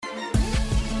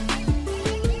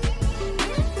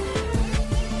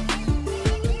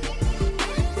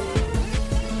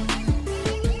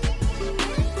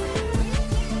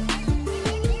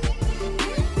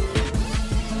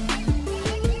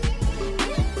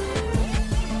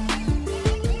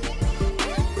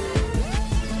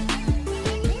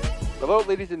Hello,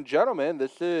 ladies and gentlemen.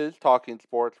 This is Talking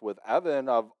Sports with Evan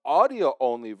of audio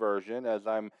only version, as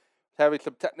I'm having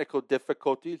some technical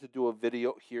difficulties to do a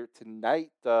video here tonight.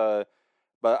 But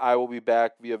I will be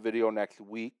back via video next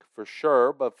week for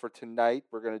sure. But for tonight,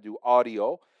 we're going to do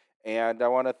audio. And I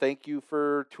want to thank you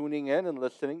for tuning in and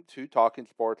listening to Talking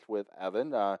Sports with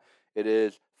Evan. It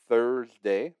is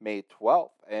Thursday, May 12th.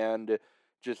 And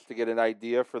just to get an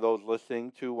idea for those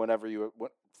listening to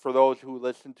for those who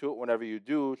listen to it whenever you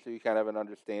do, so you kind of have an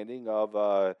understanding of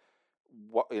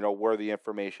where the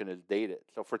information is dated.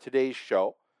 So for today's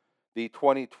show, the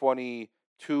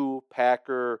 2022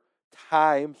 Packer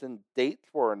times and dates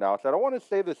were announced. I don't want to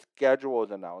say the schedule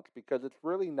is announced because it's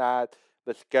really not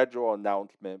the schedule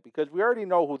announcement because we already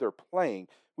know who they're playing.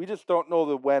 We just don't know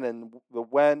the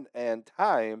when and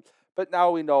time. But now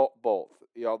we know both.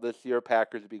 This year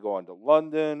Packers will be going to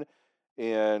London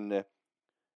in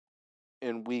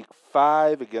week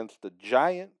 5 against the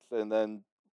Giants, and then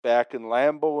back in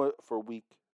Lambeau for week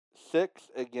 6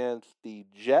 against the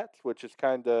Jets, which is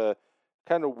kind of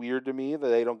weird to me that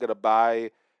they don't get a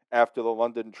bye after the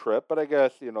London trip. But I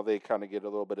guess they kind of get a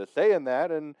little bit of say in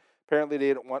that, and apparently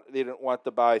they didn't want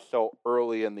the bye so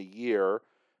early in the year.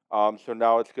 So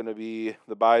now the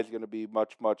bye is going to be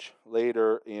much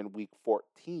later in week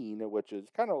 14, which is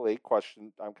kind of a late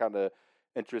question. I'm kind of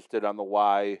interested on the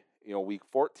why week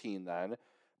 14 then.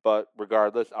 But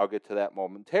regardless, I'll get to that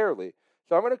momentarily.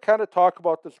 So I'm going to kind of talk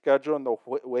about the schedule and the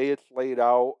way it's laid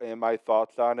out and my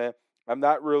thoughts on it. I'm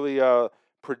not really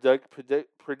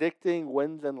predicting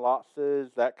wins and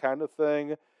losses, that kind of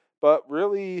thing. But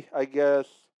really, I guess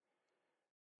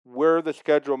where the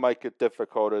schedule might get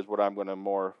difficult is what I'm going to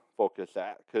more focus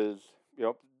at because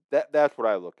that's what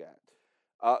I look at.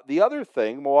 The other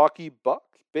thing, Milwaukee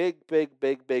Bucks, big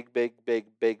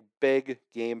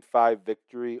Game 5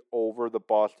 victory over the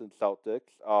Boston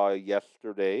Celtics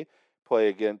yesterday. Play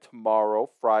again tomorrow,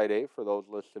 Friday, for those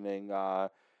listening a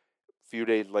few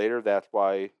days later. That's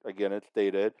why, again, it's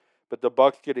dated. But the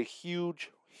Bucks get a huge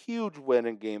win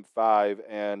in Game 5,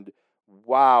 and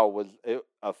wow, was it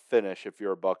a finish if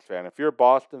you're a Bucks fan. If you're a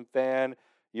Boston fan,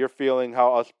 you're feeling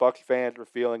how us Bucks fans were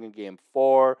feeling in Game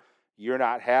 4. You're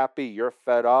not happy, you're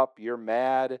fed up, you're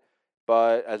mad.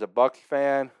 But as a Bucks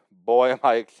fan, boy, am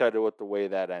I excited with the way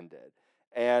that ended.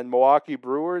 And Milwaukee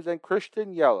Brewers and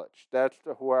Christian Yelich. That's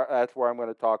where I'm going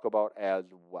to talk about as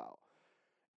well.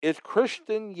 Is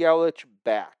Christian Yelich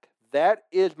back? That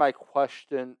is my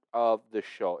question of the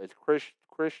show. Is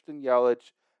Christian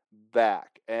Yelich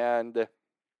back? And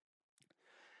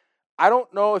I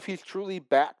don't know if he's truly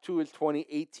back to his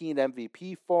 2018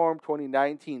 MVP form.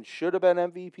 2019 should have been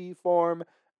MVP form.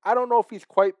 I don't know if he's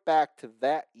quite back to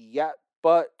that yet,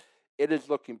 but it is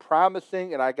looking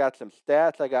promising, and I got some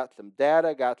stats, I got some data,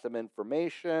 I got some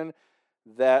information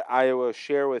that I will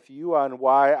share with you on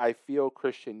why I feel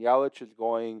Christian Yelich is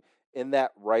going in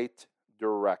that right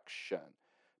direction.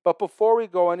 But before we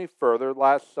go any further,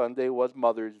 last Sunday was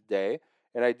Mother's Day.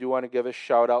 And I do want to give a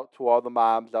shout out to all the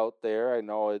moms out there. I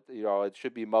know it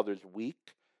should be Mother's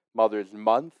Week, Mother's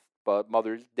Month, but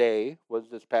Mother's Day was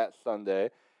this past Sunday.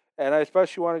 And I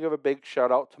especially want to give a big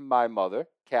shout out to my mother,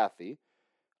 Kathy.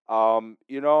 I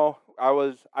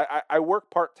work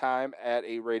part time at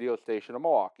a radio station in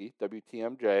Milwaukee,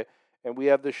 WTMJ, and we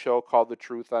have this show called The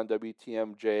Truth on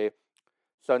WTMJ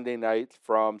Sunday nights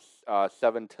from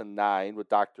 7 to 9 with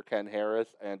Dr. Ken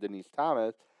Harris and Denise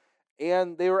Thomas.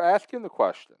 And they were asking the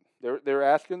question. They were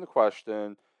asking the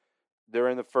question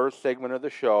during the first segment of the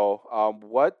show.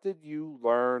 What did you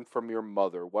learn from your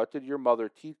mother? What did your mother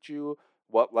teach you?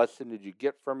 What lesson did you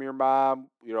get from your mom?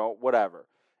 Whatever.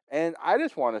 And I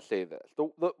just want to say this: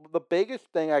 the biggest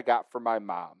thing I got from my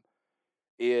mom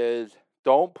is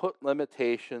don't put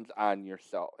limitations on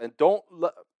yourself, and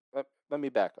let me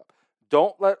back up.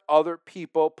 Don't let other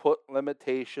people put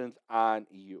limitations on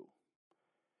you.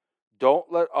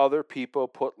 Don't let other people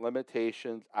put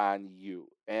limitations on you.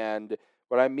 And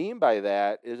what I mean by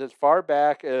that is as far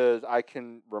back as I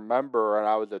can remember, and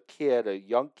I was a kid, a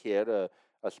young kid, a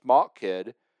small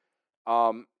kid,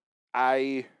 um,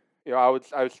 I,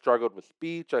 I struggled with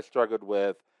speech. I struggled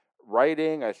with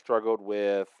writing. I struggled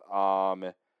with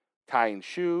tying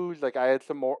shoes. Like I had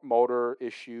some motor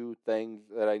issue things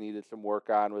that I needed some work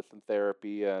on with some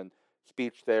therapy and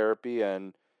speech therapy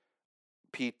and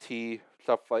PT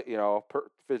stuff like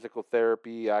physical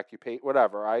therapy, occupation,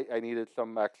 whatever. I needed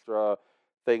some extra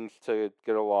things to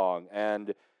get along,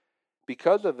 and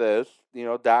because of this,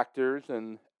 doctors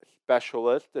and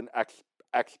specialists and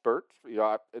experts.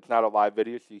 It's not a live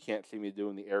video, so you can't see me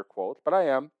doing the air quotes, but I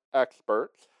am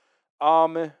experts.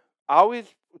 Always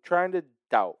trying to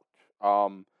doubt.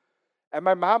 Um, And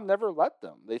my mom never let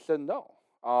them. They said no.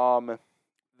 Um,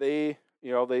 they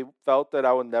felt that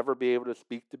I would never be able to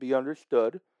speak to be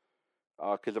understood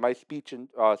because of my speech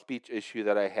issue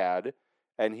that I had.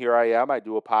 And here I am. I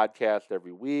do a podcast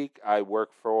every week. I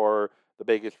work for the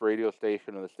biggest radio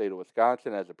station in the state of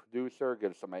Wisconsin as a producer,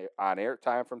 get some on air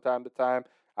time from time to time.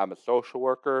 I'm a social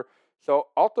worker. So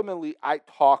ultimately, I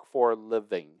talk for a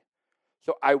living.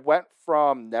 So I went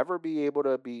from never be able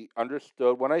to be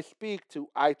understood when I speak to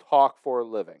I talk for a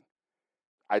living.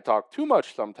 I talk too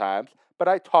much sometimes, but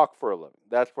I talk for a living.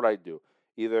 That's what I do.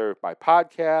 Either my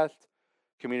podcast,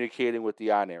 communicating with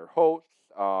the on air hosts,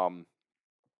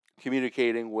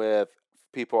 communicating with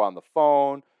people on the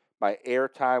phone, my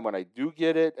airtime when I do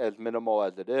get it, as minimal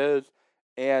as it is,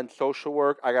 and social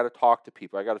work. I got to talk to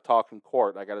people. I got to talk in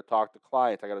court. I got to talk to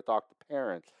clients. I got to talk to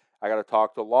parents. I got to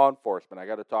talk to law enforcement. I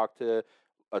got to talk to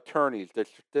attorneys,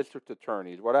 district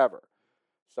attorneys, whatever.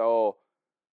 So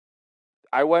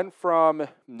I went from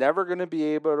never going to be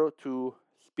able to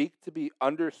speak to be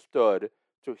understood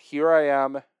to here I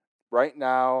am right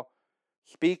now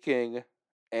speaking,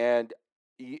 and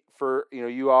for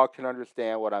you all can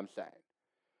understand what I'm saying.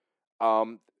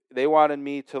 Um, they wanted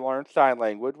me to learn sign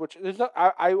language, which is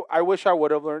I wish I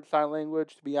would have learned sign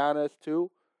language, to be honest,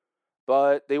 too.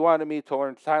 But they wanted me to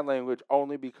learn sign language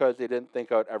only because they didn't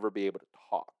think I would ever be able to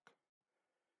talk.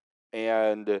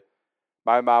 And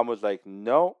my mom was like,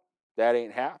 "No, that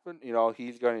ain't happen.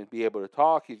 He's going to be able to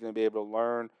talk. He's going to be able to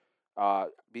learn,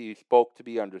 be spoke to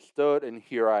be understood." And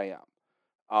here I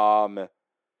am.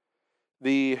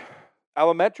 The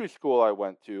elementary school I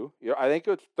went to, I think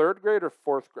it was third grade or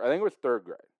fourth grade. I think it was third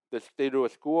grade. They do a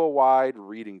school-wide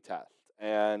reading test,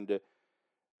 and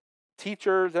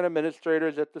teachers and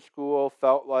administrators at the school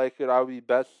felt like I would be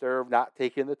best served not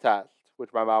taking the test.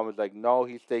 Which my mom was like, "No,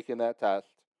 he's taking that test.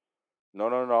 No,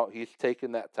 no, no, he's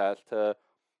taking that test to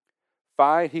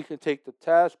fine. He can take the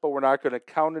test, but we're not going to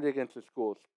count it against the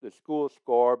school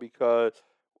score because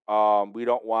we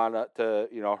don't want it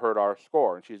to hurt our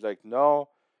score." And she's like, "No,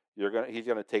 he's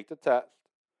gonna take the test.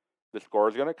 The score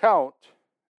is gonna count,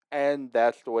 and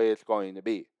that's the way it's going to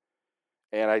be."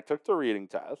 And I took the reading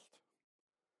test,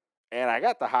 and I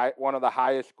got one of the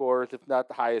highest scores, if not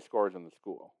the highest scores in the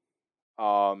school.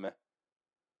 Um,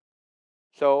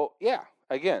 so yeah,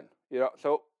 again,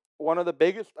 so one of the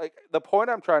biggest, like the point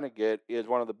I'm trying to get is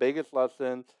one of the biggest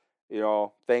lessons.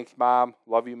 Thanks, mom.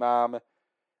 Love you, mom.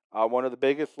 One of the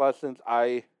biggest lessons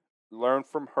I learned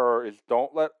from her is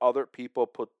don't let other people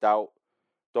put doubt.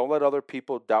 Don't let other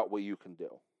people doubt what you can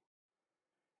do.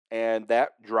 And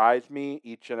that drives me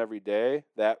each and every day.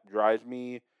 That drives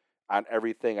me on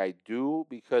everything I do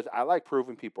because I like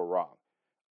proving people wrong.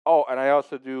 Oh, and I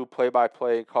also do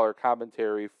play-by-play color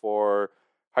commentary for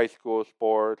high school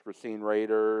sports, Racine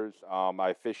Raiders. I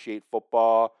officiate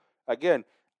football. Again,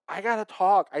 I gotta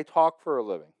talk. I talk for a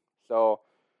living. So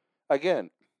again,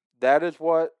 that is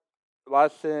one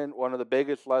of the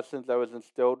biggest lessons that was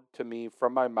instilled to me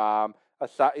from my mom.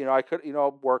 Aside, I could,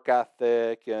 work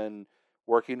ethic and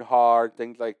working hard,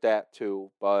 things like that too.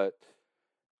 But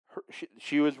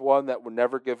she was one that would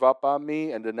never give up on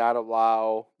me and did not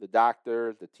allow the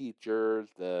doctors, the teachers,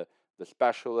 the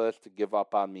specialists to give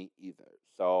up on me either.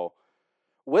 So,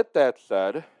 with that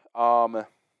said, I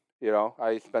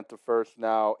spent the first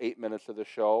now 8 minutes of the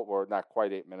show, or not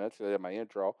quite 8 minutes, I did my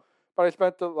intro, but I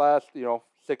spent the last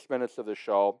 6 minutes of the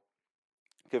show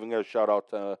giving a shout out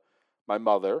to my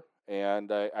mother,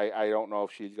 and I don't know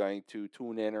if she's going to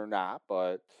tune in or not,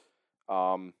 but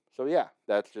so yeah,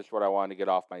 that's just what I wanted to get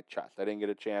off my chest. I didn't get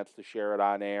a chance to share it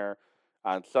on air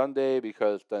on Sunday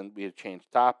because then we had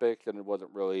changed topics and it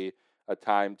wasn't really a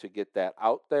time to get that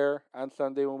out there on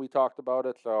Sunday when we talked about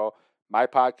it. So my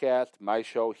podcast, my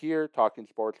show here, Talking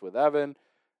Sports with Evan,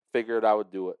 figured I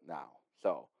would do it now.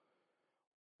 So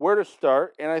where to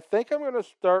start? And I think I'm going to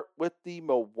start with the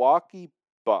Milwaukee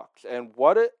Bucks and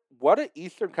what a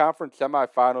Eastern Conference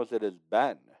semifinals it has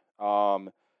been.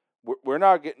 We're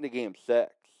now getting to Game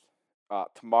 6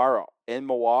 tomorrow in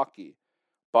Milwaukee.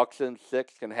 Bucks in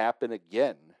 6 can happen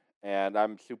again, and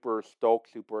I'm super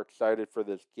stoked, super excited for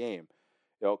this game.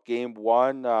 Game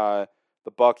 1, the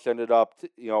Bucks ended up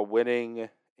winning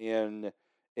in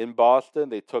Boston.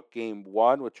 They took Game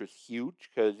 1, which was huge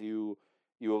because you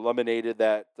eliminated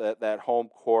that home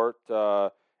court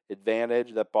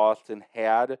advantage that Boston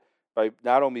had by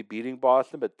not only beating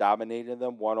Boston but dominating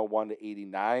them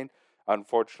 101-89.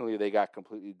 Unfortunately, they got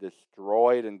completely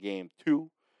destroyed in Game 2,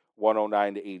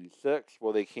 109-86.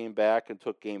 Well, they came back and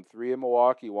took Game 3 in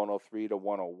Milwaukee,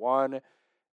 103-101,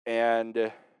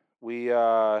 and we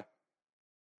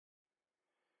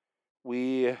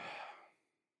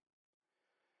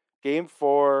Game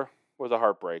 4 was a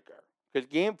heartbreaker. Because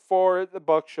Game 4, the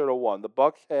Bucks should have won. The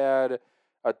Bucks had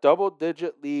a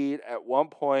double-digit lead at one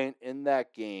point in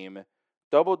that game.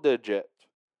 Double-digit.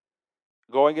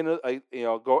 Going into,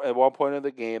 at one point in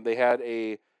the game, they had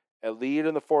a lead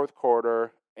in the fourth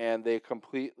quarter, and they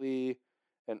completely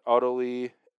and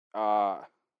utterly crapped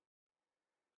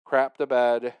the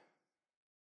bed.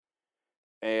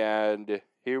 And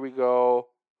here we go.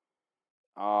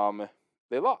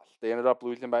 They lost. They ended up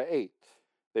losing by 8.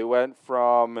 They went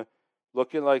from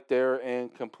looking like they're in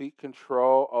complete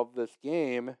control of this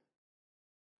game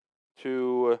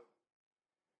to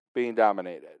being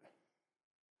dominated.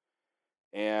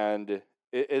 And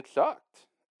it sucked.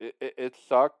 It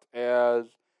sucked as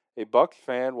a Bucks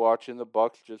fan watching the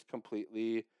Bucks just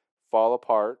completely fall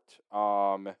apart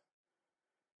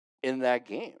in that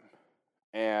game.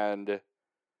 And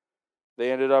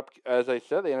they ended up, as I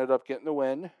said, they ended up getting the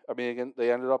win. I mean, again,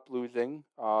 they ended up losing,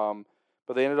 but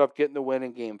they ended up getting the win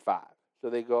in Game 5. So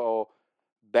they go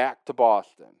back to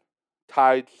Boston,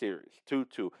 tied series,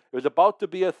 2-2. It was about to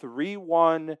be a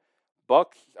 3-1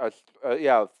 Bucks,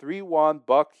 3-1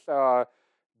 Bucks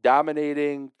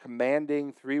dominating,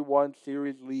 commanding 3-1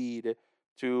 series lead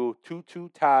to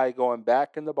 2-2 tie going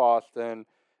back into Boston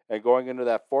and going into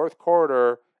that fourth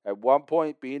quarter. At one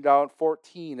point, being down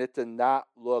 14, it did not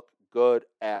look good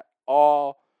at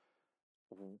all.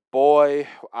 Boy,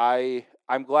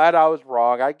 I'm glad I was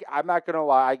wrong. I'm not going to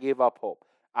lie, I gave up hope.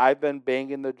 I've been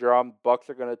banging the drum. Bucks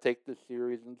are going to take the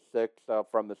series in 6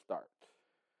 from the start.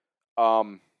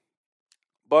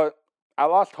 But I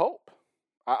lost hope.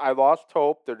 I lost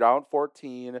hope. They're down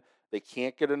 14. They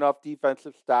can't get enough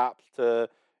defensive stops to,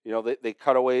 they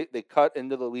cut away. They cut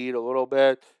into the lead a little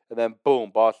bit, and then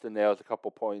boom, Boston nails a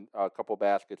couple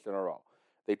baskets in a row.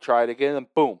 They tried again,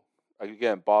 and boom,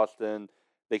 again, Boston.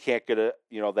 They can't get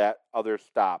that other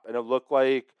stop, and it looked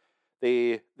like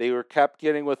they were kept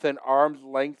getting within arm's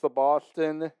length of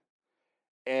Boston,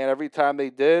 and every time they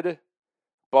did,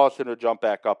 Boston would jump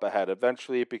back up ahead.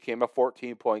 Eventually, it became a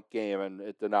 14-point game, and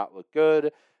it did not look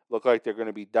good. Looked like they're going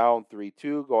to be down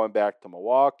 3-2, going back to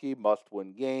Milwaukee.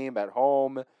 Must-win game at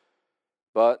home.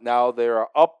 But now they are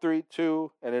up 3-2,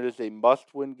 and it is a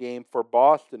must-win game for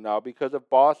Boston now, because if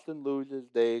Boston loses,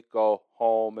 they go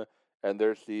home, and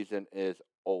their season is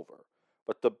over.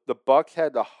 But the Bucks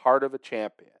had the heart of a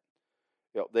champion.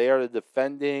 They are the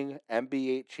defending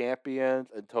NBA champions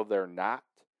until they're not.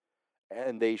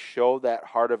 And they showed that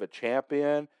heart of a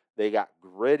champion. They got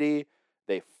gritty.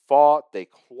 They fought. They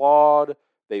clawed.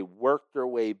 They worked their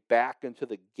way back into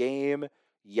the game.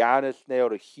 Giannis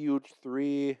nailed a huge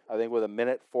 3, I think with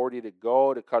 1:40 to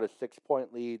go, to cut a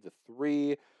 6-point lead to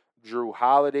 3. Jrue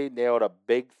Holiday nailed a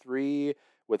big 3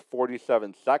 with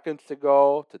 47 seconds to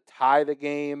go to tie the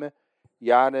game.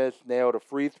 Giannis nailed a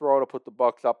free throw to put the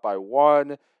Bucks up by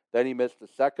 1. Then he missed the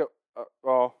second.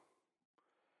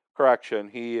 Correction.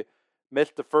 He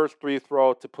missed the first free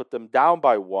throw to put them down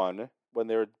by 1 when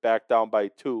they were back down by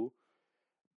 2.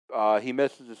 He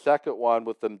misses the second one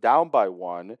with them down by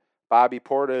 1. Bobby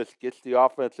Portis gets the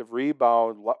offensive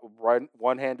rebound,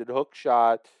 one-handed hook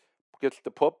shot, gets the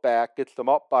putback, gets them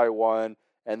up by 1,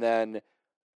 and then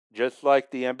just like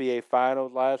the NBA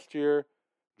Finals last year,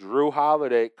 Jrue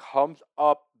Holiday comes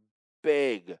up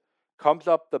big, comes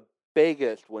up the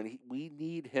biggest when we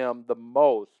need him the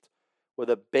most, with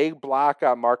a big block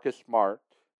on Marcus Smart.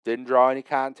 Didn't draw any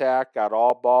contact, got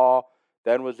all ball,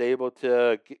 then was able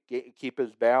to keep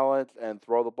his balance and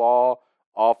throw the ball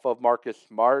off of Marcus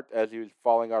Smart as he was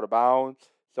falling out of bounds.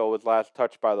 So his last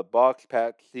touch by the Bucks,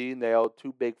 Pat C nailed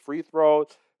 2 big free throws,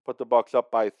 put the Bucks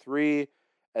up by 3,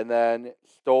 and then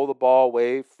stole the ball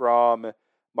away from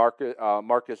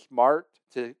Marcus Smart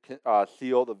to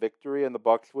seal the victory, and the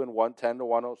Bucks win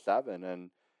 110-107.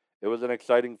 And it was an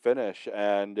exciting finish,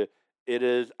 and it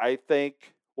is, I think,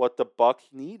 what the Bucks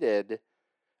needed.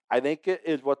 I think it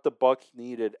is what the Bucks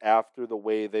needed after the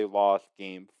way they lost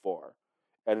Game 4,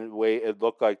 and the way it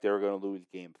looked like they were going to lose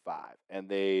Game 5. And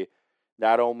they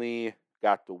not only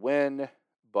got the win,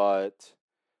 but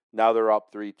now they're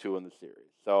up 3-2 in the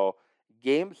series. So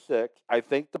Game 6, I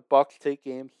think the Bucks take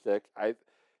Game 6.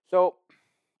 So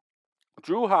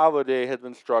Jrue Holiday has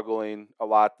been struggling a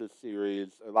lot this series,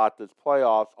 a lot this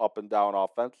playoffs, up and down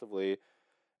offensively,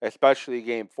 especially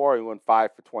Game 4. He went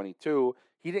 5 for 22.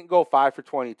 He didn't go 5 for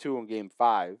 22 in Game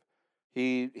 5.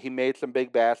 He made some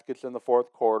big baskets in the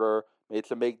fourth quarter, made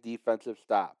some big defensive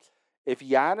stops. If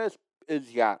Giannis is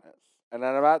Giannis, and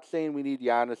I'm not saying we need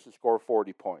Giannis to score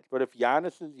 40 points, but if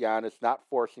Giannis is Giannis, not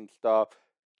forcing stuff,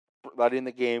 letting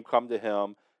the game come to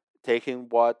him, taking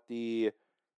what the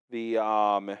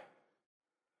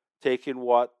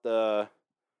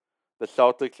the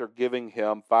Celtics are giving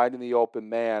him, finding the open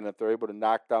man. If they're able to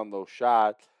knock down those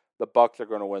shots, the Bucks are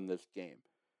going to win this game.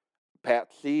 Pat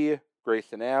C,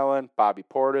 Grayson Allen, Bobby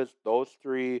Portis, those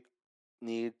three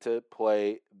need to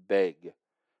play big.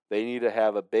 They need to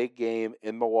have a big game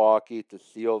in Milwaukee to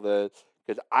seal this,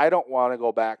 because I don't want to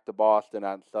go back to Boston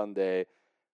on Sunday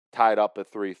tied up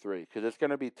at 3-3, because it's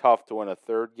going to be tough to win a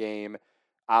third game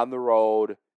on the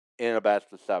road in a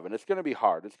best of 7. It's going to be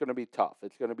hard. It's going to be tough.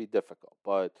 It's going to be difficult.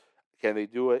 But can they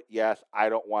do it? Yes. I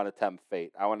don't want to tempt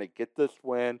fate. I want to get this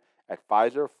win at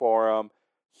Pfizer Forum,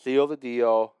 seal the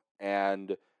deal,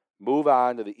 and move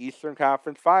on to the Eastern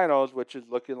Conference Finals, which is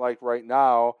looking like right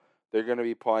now they're going to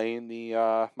be playing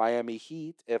the Miami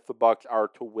Heat if the Bucks are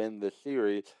to win this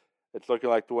series. It's looking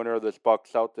like the winner of this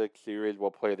Bucks-Celtics series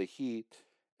will play the Heat,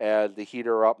 as the Heat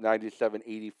are up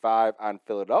 97-85 on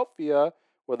Philadelphia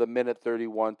with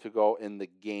 1:31 to go in the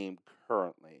game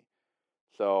currently.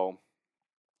 So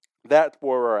that's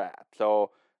where we're at.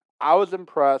 So I was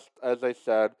impressed, as I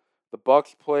said. The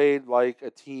Bucks played like a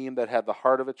team that had the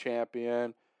heart of a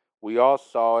champion. We all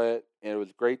saw it, and it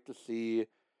was great to see.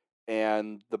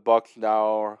 And the Bucks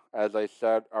now, as I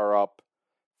said, are up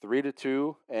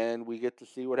 3-2, and we get to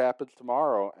see what happens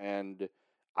tomorrow. And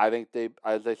I think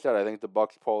as I said, I think the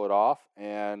Bucks pull it off,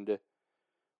 and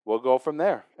we'll go from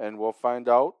there. And we'll find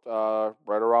out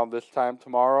right around this time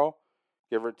tomorrow,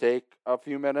 give or take a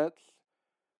few minutes,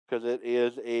 because it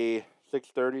is a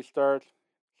 6:30 start.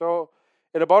 So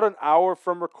in about an hour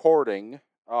from recording,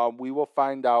 we will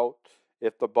find out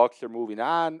if the Bucks are moving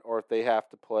on or if they have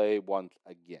to play once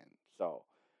again. So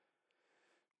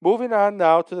moving on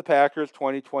now to the Packers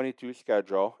 2022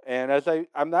 schedule. And as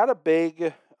I'm not a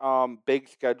big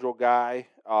schedule guy.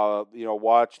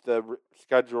 Watch the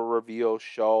schedule reveal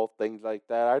show, things like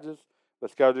that. The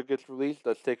schedule gets released.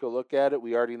 Let's take a look at it.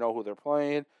 We already know who they're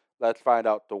playing. Let's find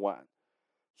out the when.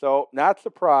 So, not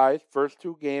surprised. First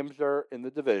 2 games are in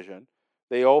the division.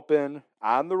 They open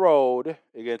on the road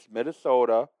against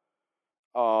Minnesota,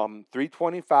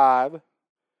 3:25,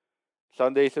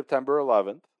 Sunday, September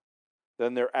 11th.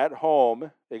 Then they're at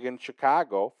home against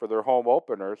Chicago for their home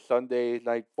opener, Sunday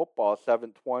Night Football,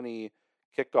 7:20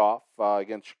 kickoff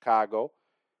against Chicago.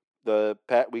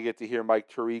 We get to hear Mike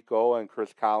Tirico and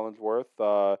Chris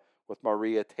Collinsworth with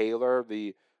Maria Taylor,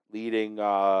 the leading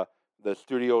the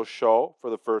studio show for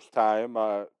the first time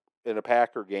in a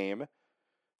Packer game.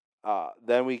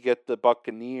 Then we get the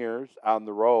Buccaneers on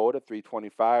the road at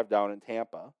 3:25 down in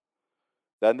Tampa.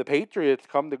 Then the Patriots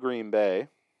come to Green Bay.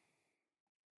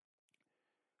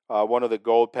 One of the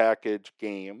gold package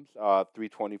games,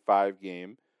 3:25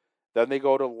 game. Then they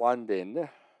go to London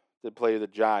to play the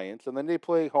Giants, and then they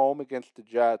play home against the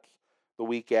Jets the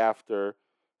week after,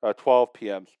 12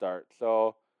 p.m. start.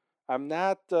 So I'm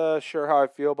not sure how I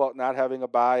feel about not having a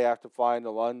bye after flying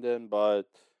to London, but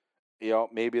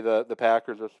maybe the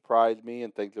Packers will surprise me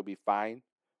and things will be fine.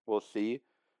 We'll see.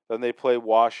 Then they play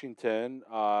Washington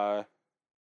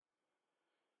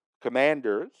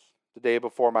Commanders the day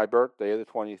before my birthday, the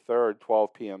 23rd,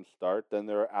 12 p.m. start. Then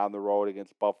they're on the road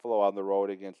against Buffalo, on the road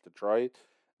against Detroit.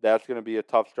 That's going to be a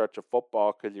tough stretch of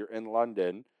football because you're in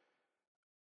London.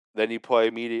 Then you play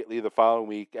immediately the following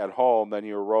week at home. Then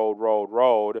you're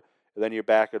road. And then you're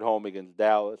back at home against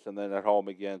Dallas, and then at home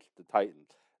against the Titans.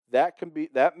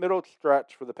 That middle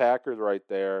stretch for the Packers right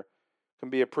there can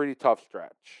be a pretty tough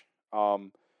stretch.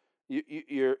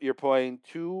 You're playing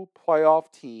 2 playoff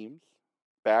teams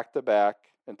back to back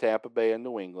in Tampa Bay and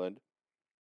New England.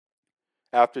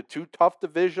 After 2 tough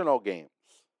divisional games,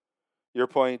 you're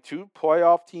playing 2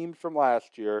 playoff teams from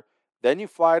last year. Then you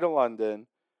fly to London.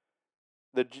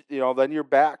 Then you're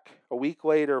back a week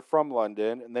later from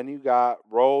London, and then you got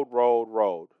road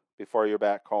before you're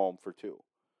back home for 2.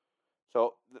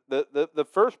 So the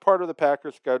first part of the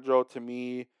Packers schedule to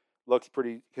me looks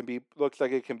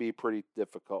like it can be pretty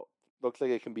difficult. Looks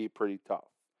like it can be pretty tough.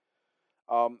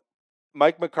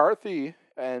 Mike McCarthy,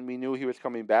 and we knew he was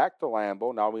coming back to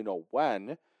Lambeau. Now we know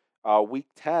when. Week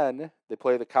 10, they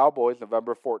play the Cowboys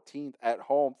November 14th at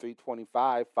home,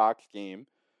 3:25 Fox game.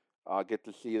 Get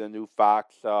to see the new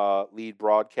Fox lead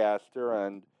broadcaster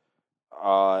and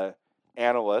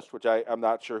analyst, which I'm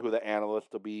not sure who the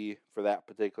analyst will be for that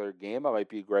particular game. It might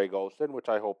be Greg Olsen, which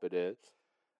I hope it is.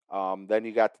 Then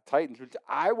you got the Titans, which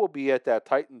I will be at that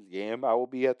Titans game. I will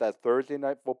be at that Thursday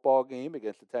night football game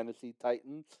against the Tennessee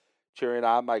Titans, cheering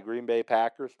on my Green Bay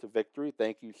Packers to victory.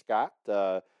 Thank you, Scott.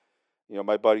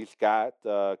 My buddy Scott,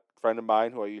 friend of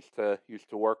mine who I used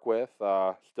to work with,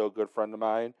 still a good friend of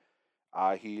mine.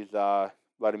 He's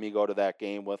letting me go to that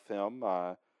game with him,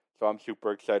 so I'm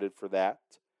super excited for that.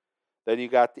 Then you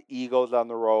got the Eagles on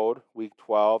the road, week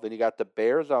 12. Then you got the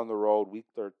Bears on the road, week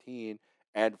 13.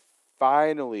 And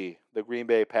finally, the Green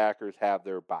Bay Packers have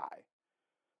their bye.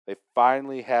 They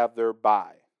finally have their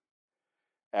bye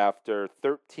after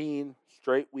 13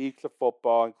 straight weeks of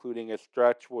football, including a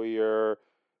stretch where you're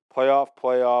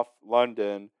playoff,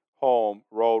 London, home,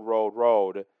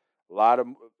 road. A lot of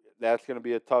that's going to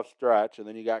be a tough stretch, and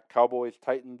then you got Cowboys,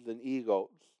 Titans, and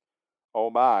Eagles. Oh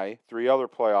my, 3 other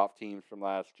playoff teams from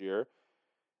last year.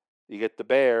 You get the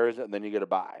Bears, and then you get a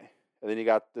bye, and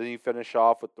then you finish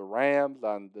off with the Rams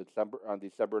on December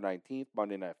 19th,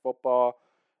 Monday Night Football.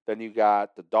 Then you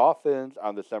got the Dolphins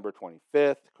on December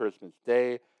 25th, Christmas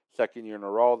Day. Second year in a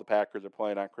row, the Packers are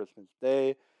playing on Christmas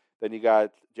Day. Then you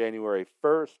got January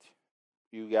 1st.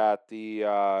 You got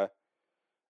the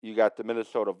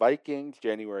Minnesota Vikings,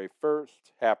 January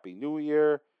 1st. Happy New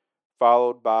Year.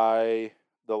 Followed by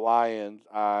the Lions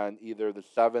on either the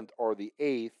 7th or the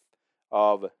 8th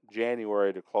of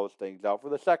January to close things out for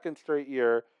the second straight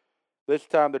year. This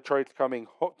time, Detroit's coming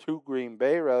to Green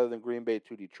Bay rather than Green Bay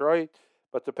to Detroit.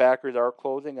 But the Packers are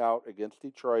closing out against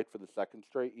Detroit for the second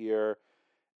straight year.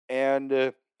 And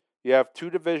you have 2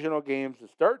 divisional games to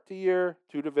start the year,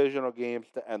 2 divisional games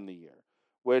to end the year,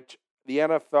 which the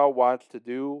NFL wants to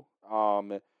do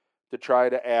to try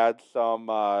to add some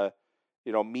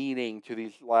meaning to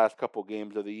these last couple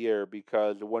games of the year,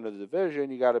 because to win the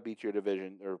division, you got to beat your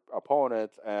division or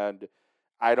opponents. And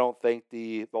I don't think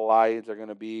the Lions are going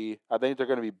to be – I think they're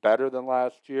going to be better than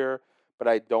last year, but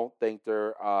I don't think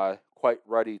they're quite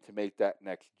ready to make that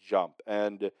next jump.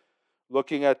 And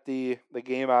looking at the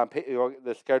game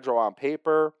the schedule on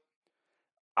paper,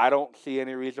 I don't see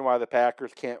any reason why the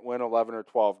Packers can't win 11 or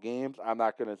 12 games. I'm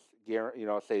not going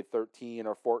to say 13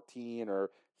 or 14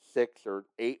 or 6 or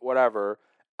 8, whatever.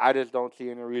 I just don't see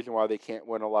any reason why they can't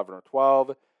win 11 or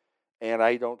 12, and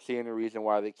I don't see any reason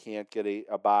why they can't get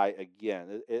a bye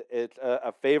again. It's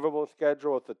a favorable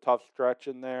schedule. It's a tough stretch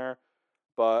in there,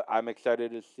 but I'm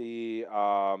excited to see.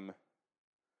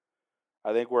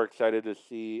 I think we're excited to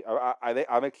see.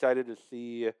 I'm excited to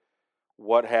see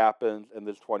what happens in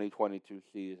this 2022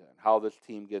 season. How this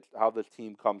team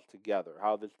comes together.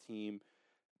 How this team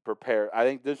prepares. I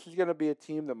think this is going to be a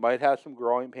team that might have some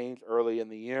growing pains early in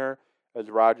the year as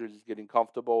Rodgers is getting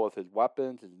comfortable with his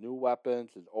weapons, his new weapons,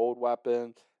 his old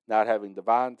weapons. Not having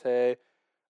Devontae.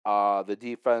 The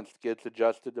defense gets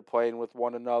adjusted to playing with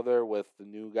one another, with the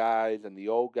new guys and the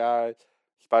old guys.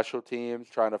 Special teams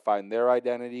trying to find their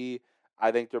identity.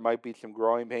 I think there might be some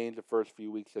growing pains the first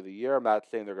few weeks of the year. I'm not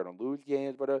saying they're going to lose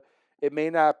games, but it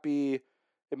may not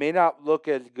look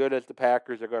as good as the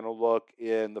Packers are going to look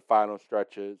in the final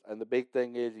stretches. And the big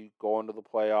thing is you go into the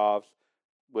playoffs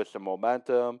with some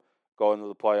momentum, go into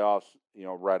the playoffs,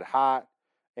 red hot,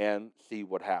 and see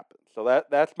what happens. So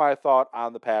that's my thought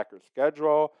on the Packers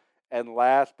schedule. And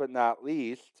last but not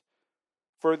least,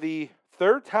 for the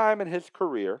 3rd time in his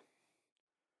career,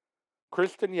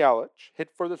 Christian Yelich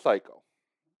hit for the cycle.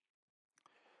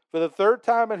 For the 3rd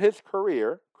time in his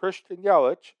career, Christian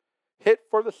Yelich hit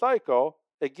for the cycle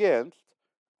against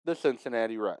the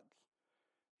Cincinnati Reds.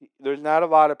 There's not a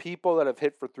lot of people that have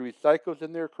hit for 3 cycles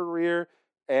in their career,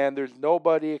 and there's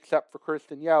nobody except for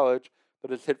Christian Yelich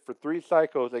that has hit for 3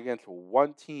 cycles against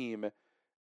one team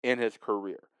in his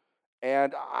career.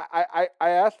 And I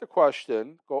asked a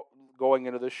question going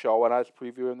into the show, and I was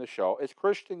previewing the show, is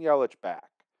Christian Yelich back?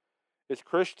 Is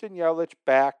Christian Yelich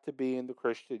back to being the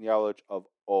Christian Yelich of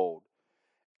old?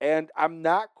 And I'm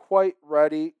not quite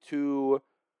ready to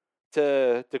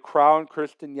crown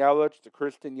Christian Yelich the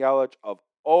Christian Yelich of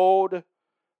old,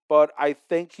 but I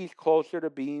think he's closer to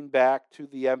being back to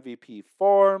the MVP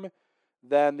form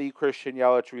than the Christian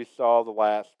Yelich we saw the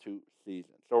last 2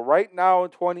 seasons. So right now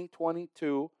in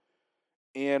 2022,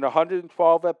 in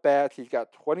 112 at-bats, he's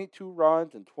got 22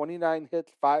 runs and 29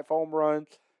 hits, 5 home runs,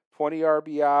 20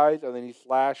 RBIs, and then he's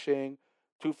slashing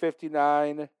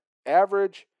 .259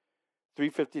 average,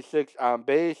 .356 on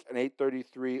base, and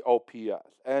 .833 OPS.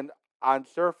 And on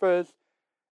surface,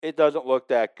 it doesn't look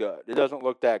that good. It doesn't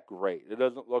look that great. It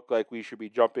doesn't look like we should be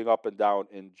jumping up and down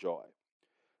in joy.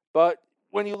 But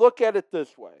when you look at it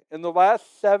this way, in the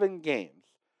last 7 games,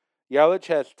 Yelich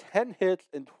has 10 hits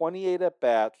and 28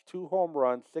 at-bats, 2 home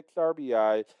runs, 6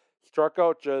 RBIs, struck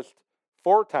out just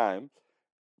 4 times,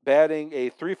 batting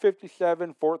a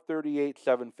 .357, .438,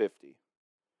 .750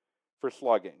 for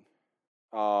slugging.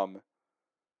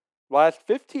 Last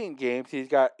 15 games, he's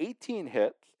got 18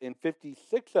 hits in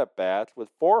 56 at-bats with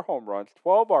 4 home runs,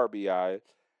 12 RBIs,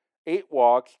 8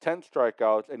 walks, 10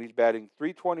 strikeouts, and he's batting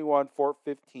 .321,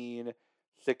 .415,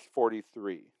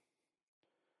 .643.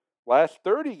 Last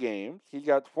 30 games, he's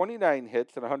got 29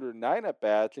 hits and 109 at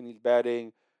bats, and he's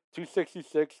batting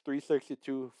 266,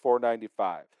 362,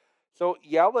 495. So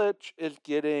Yelich is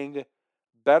getting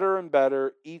better and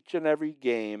better each and every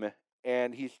game,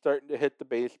 and he's starting to hit the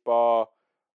baseball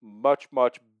much,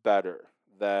 much better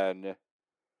than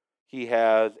he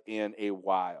has in a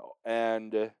while.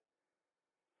 And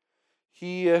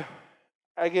he,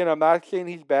 again, I'm not saying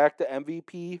he's back to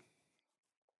MVP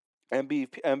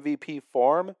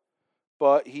form,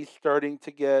 but he's starting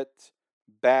to get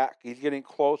back. He's getting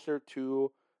closer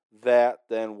to that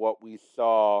than what we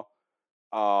saw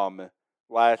um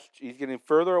last. He's getting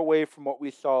further away from what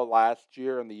we saw last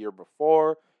year and the year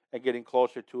before, and getting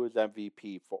closer to his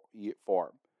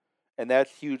form, and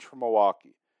that's huge for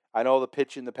Milwaukee. I know the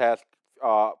pitching the past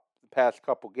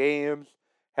couple games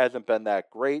hasn't been that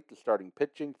great. The starting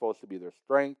pitching supposed to be their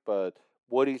strength, but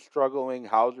Woody's struggling.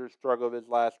 Hauser's struggled his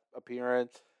last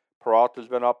appearance. Peralta's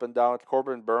been up and down.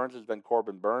 Corbin Burns has been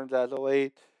Corbin Burns as of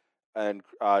late, and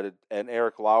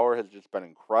Eric Lauer has just been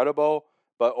incredible.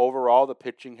 But overall, the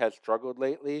pitching has struggled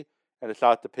lately, and it's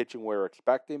not the pitching we're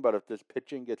expecting. But if this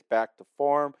pitching gets back to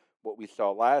form, what we saw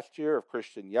last year, if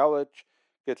Christian Yelich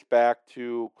gets back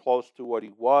to close to what he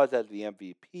was as the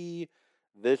MVP,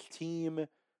 this team,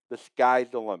 the sky's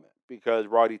the limit because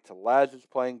Rowdy Tellez is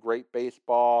playing great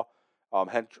baseball.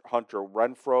 Hunter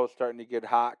Renfroe is starting to get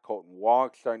hot. Colton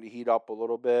Wong starting to heat up a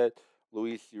little bit.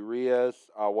 Luis Urias,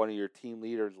 one of your team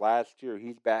leaders last year,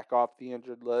 he's back off the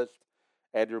injured list.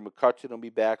 Andrew McCutcheon will be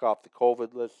back off the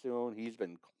COVID list soon. He's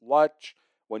been clutch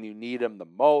when you need him the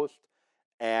most.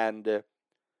 And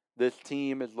this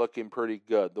team is looking pretty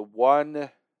good. The one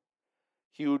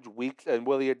huge weak, and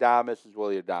Willy Adames is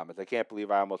Willy Adames. I can't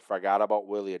believe I almost forgot about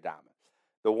Willy Adames.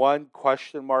 The one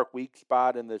question mark weak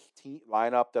spot in this team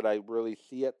lineup that I really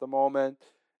see at the moment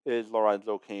is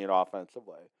Lorenzo Cain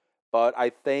offensively. But I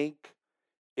think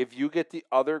if you get the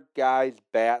other guys'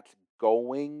 bats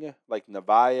going, like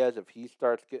Narvaez, if he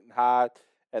starts getting hot,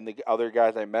 and the other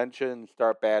guys I mentioned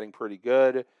start batting pretty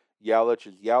good, Yelich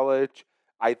is Yelich,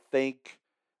 I think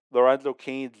Lorenzo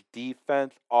Cain's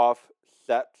defense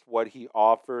offsets what he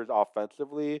offers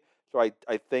offensively. So I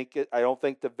don't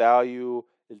think the value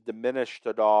is diminished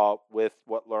at all with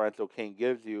what Lorenzo Cain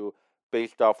gives you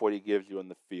based off what he gives you in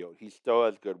the field. He still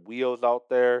has good wheels out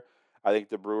there. I think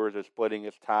the Brewers are splitting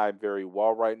his time very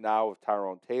well right now with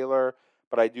Tyrone Taylor.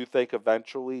 But I do think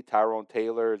eventually Tyrone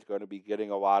Taylor is going to be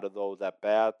getting a lot of those at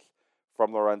bats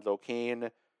from Lorenzo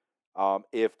Cain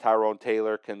if Tyrone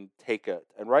Taylor can take it.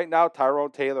 And right now,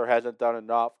 Tyrone Taylor hasn't done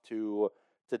enough to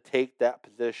take that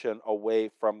position away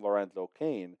from Lorenzo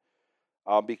Cain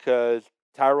because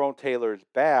Tyrone Taylor's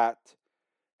bat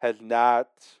has not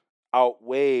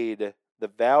outweighed the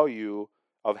value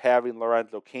of having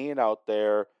Lorenzo Cain out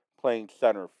there playing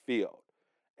center field.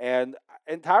 And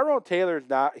Tyrone Taylor's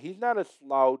he's not a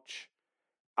slouch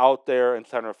out there in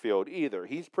center field either.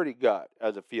 He's pretty good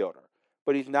as a fielder.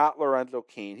 But he's not Lorenzo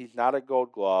Cain. He's not a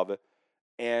gold glove.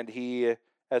 And he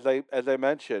as I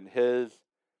mentioned, his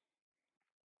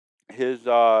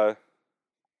uh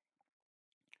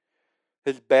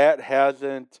his bat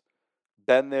hasn't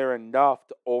been there enough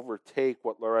to overtake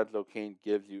what Lorenzo Cain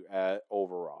gives you at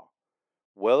overall.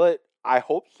 Will it? I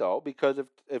hope so, because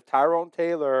if Tyrone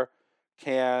Taylor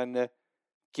can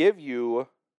give you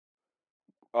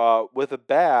with a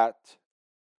bat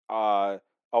a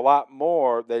lot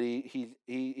more that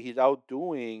he's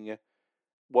outdoing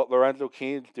what Lorenzo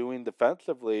Cain's doing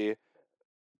defensively,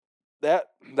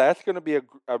 that's going to be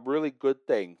a really good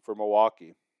thing for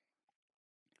Milwaukee.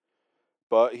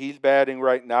 But he's batting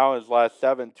right now in his last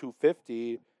 7,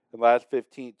 250, and last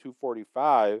 15,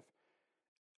 245.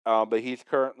 But he's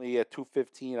currently at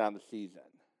 215 on the season.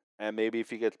 And maybe if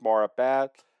he gets more at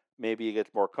bats, maybe he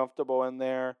gets more comfortable in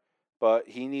there. But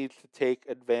he needs to take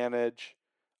advantage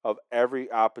of every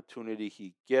opportunity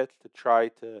he gets to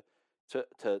try to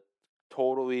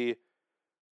totally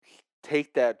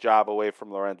take that job away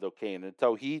from Lorenzo Cain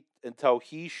until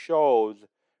he shows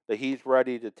that he's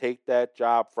ready to take that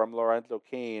job from Lorenzo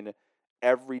Cain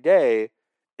every day.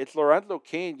 It's Lorenzo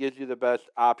Cain gives you the best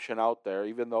option out there,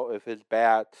 even though if his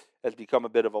bat has become a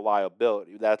bit of a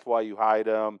liability. That's why you hide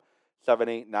him 7,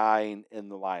 8, 9 in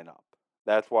the lineup.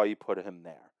 That's why you put him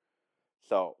there.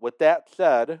 So, with that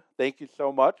said, thank you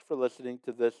so much for listening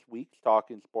to this week's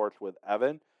Talking Sports with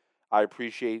Evan. I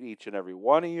appreciate each and every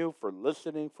one of you for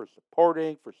listening, for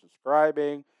supporting, for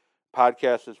subscribing.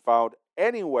 Podcast is found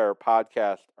anywhere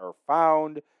podcasts are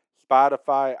found.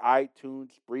 Spotify, iTunes,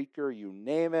 Spreaker, you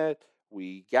name it.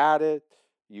 We got it.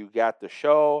 You got the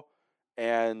show.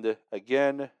 And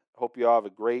again, hope you all have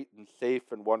a great and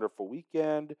safe and wonderful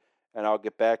weekend. and I'll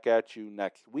get back at you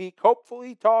next week,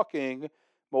 hopefully talking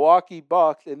Milwaukee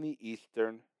Bucks in the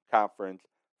Eastern Conference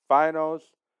Finals.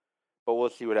 But we'll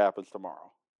see what happens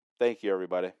tomorrow. Thank you,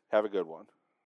 everybody. Have a good one.